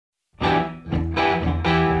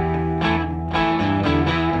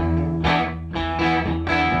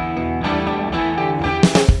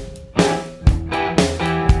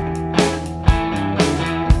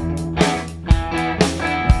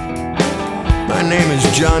My name is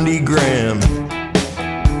John D. Graham, and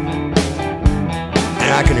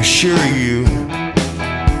I can assure you,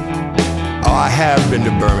 I have been to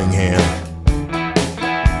Birmingham.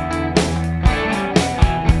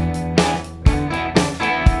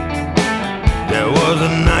 There was a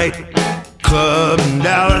nightclub in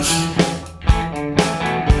Dallas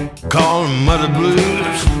called Mother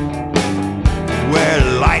Blues, where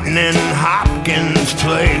Lightning Hopkins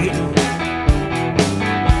played.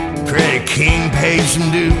 Freddie King paid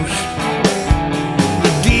some dues.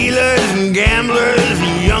 The dealers and gamblers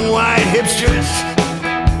and young white hipsters,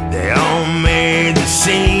 they all made the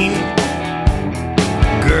scene.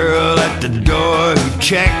 Girl at the door who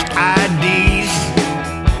checked IDs,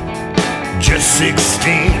 just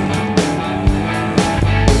 16.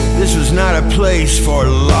 This was not a place for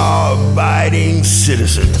law-abiding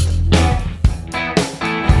citizens. Now,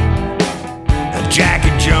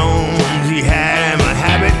 Jackie Jones, he had him a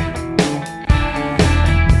habit,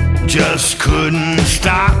 just couldn't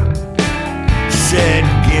stop. Said,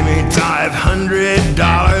 give me $500 and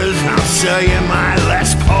I'll sell you my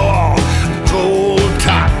Les Paul gold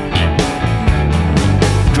top.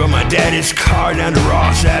 Drove my daddy's car down to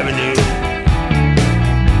Ross Avenue,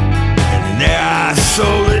 and there I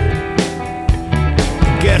sold it.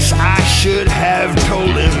 Guess I should have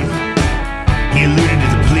told him. He alluded to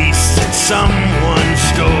the police that someone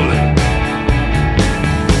stole it.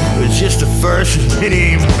 It was just the first of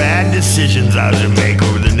many bad decisions I was to make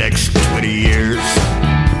over the next 20 years.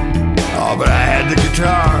 Oh, but I had the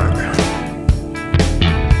guitar.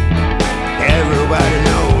 Everybody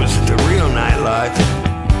knows that the real nightlife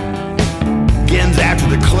begins after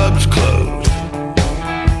the clubs close,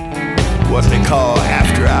 what they call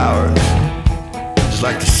after hours. Just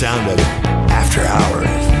like the sound of it, after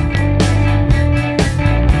hours.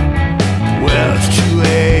 Well, it's 2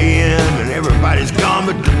 a.m. and everybody's gone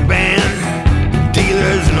but the band,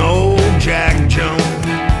 dealers and old Jack Jones.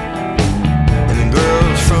 And the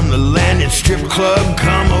girls from the Landed Strip Club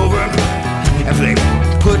come over after they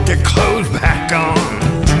put their clothes back on.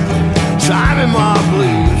 So I'm in my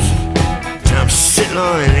blues, and I'm sitting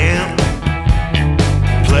on an amp,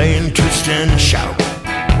 playing Twist and Shout.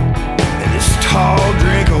 And this tall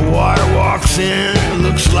drink of water walks in,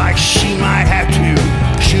 looks like she might have to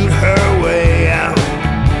shoot her way out.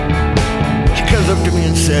 She comes up to me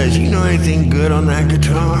and says, you know anything good on that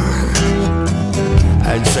guitar?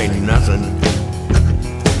 I didn't say nothing.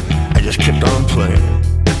 I just kept on playing.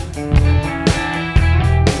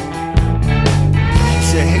 She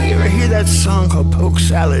said, have you ever heard that song called Poke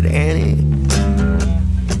Salad Annie?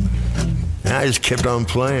 And I just kept on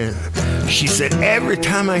playing. She said, every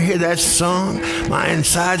time I hear that song, my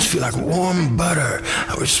insides feel like warm butter.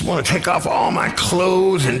 I just want to take off all my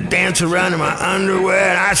clothes and dance around in my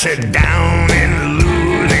underwear. And I said, down in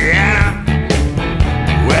Louisiana,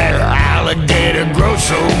 where the alligator grows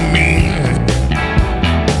so mean.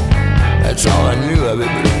 That's all I knew of it,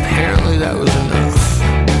 but apparently that was enough.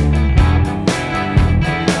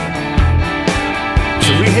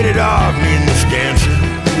 So we hit it off, me and this dancer.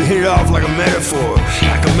 We hit it off like a metaphor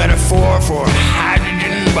for a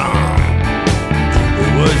hydrogen bomb. It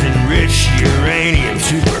was enriched uranium,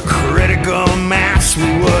 supercritical mass. We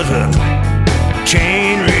was a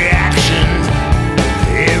chain reaction.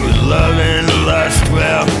 It was love and lust,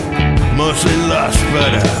 well, mostly lust,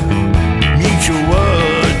 but mutual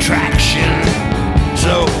attraction.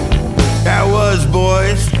 So that was,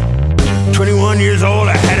 boys, 21 years old,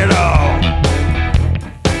 I had it all.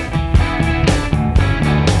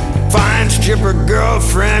 Stripper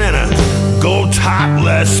girlfriend and a gold top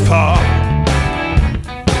Les Paul.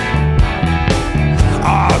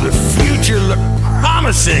 Oh, the future looked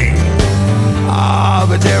promising. Oh,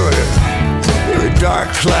 but there were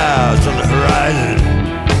dark clouds on the horizon.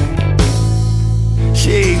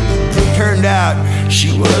 See, it turned out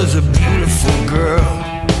she was a beautiful girl.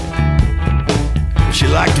 She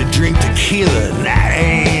liked to drink tequila, and that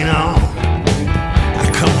ain't all.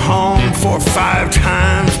 Come home 4 or 5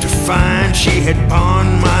 times to find she had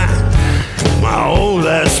pawned my old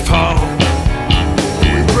Les Paul.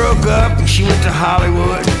 We broke up and she went to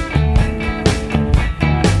Hollywood,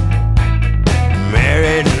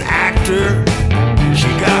 married an actor. She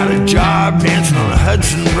got a job dancing on a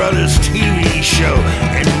Hudson Brothers TV show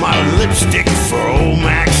and modeled lipstick for old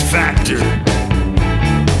Max Factor.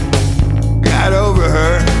 Got over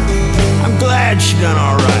her, I'm glad she done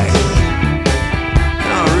all right.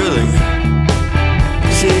 Really?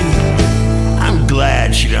 See, I'm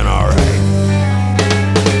glad she done all right.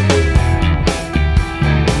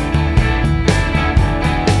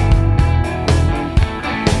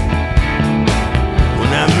 Well,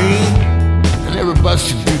 now me, I never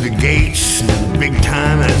busted through the gates into the big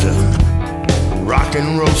time as a rock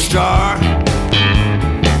and roll star.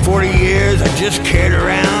 40 years I just carried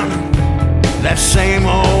around that same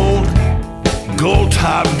old gold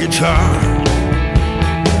top guitar.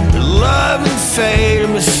 But love and fate are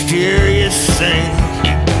mysterious things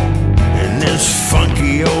in this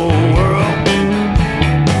funky old world.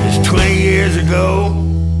 Just 20 years ago,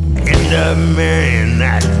 I ended up marrying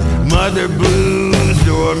that mother blues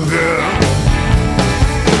door girl.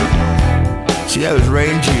 See, that was Ray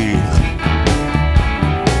and Judy.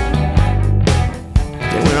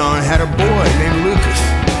 They went on and had a boy named Lucas.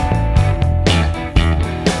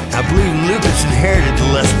 I believe Lucas inherited the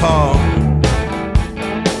Les Paul,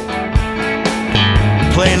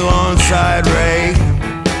 playing alongside Ray,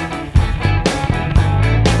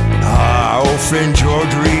 our old friend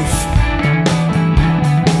George Reef,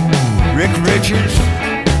 Rick Richards.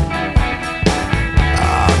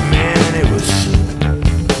 Man, it was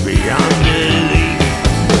beyond belief.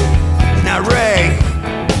 Now Ray,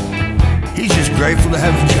 he's just grateful to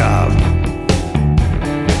have a job,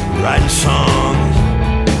 writing songs,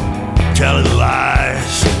 telling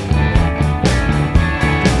lies.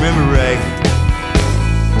 Remember, Ray,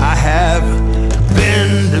 I have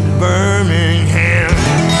been to Birmingham